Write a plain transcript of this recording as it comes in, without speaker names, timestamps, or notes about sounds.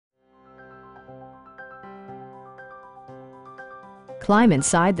Climb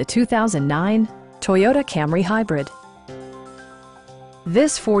inside the 2009 Toyota Camry Hybrid.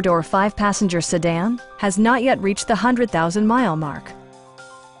 This four-door, five-passenger sedan has not yet reached the 100,000-mile mark.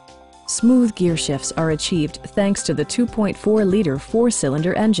 Smooth gear shifts are achieved thanks to the 2.4-liter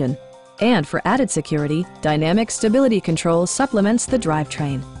four-cylinder engine. And for added security, dynamic stability control supplements the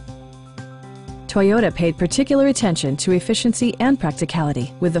drivetrain. Toyota paid particular attention to efficiency and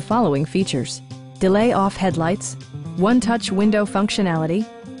practicality with the following features: delay-off headlights, one-touch window functionality,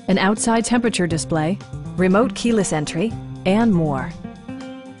 an outside temperature display, remote keyless entry, and more.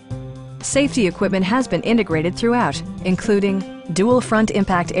 Safety equipment has been integrated throughout, including dual front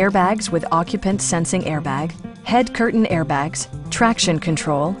impact airbags with occupant sensing airbag, head curtain airbags, traction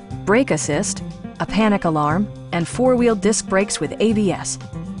control, brake assist, a panic alarm, and four-wheel disc brakes with ABS.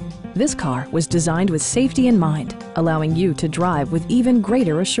 This car was designed with safety in mind, allowing you to drive with even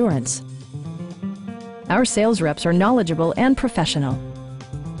greater assurance. Our sales reps are knowledgeable and professional.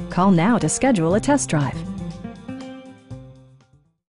 Call now to schedule a test drive.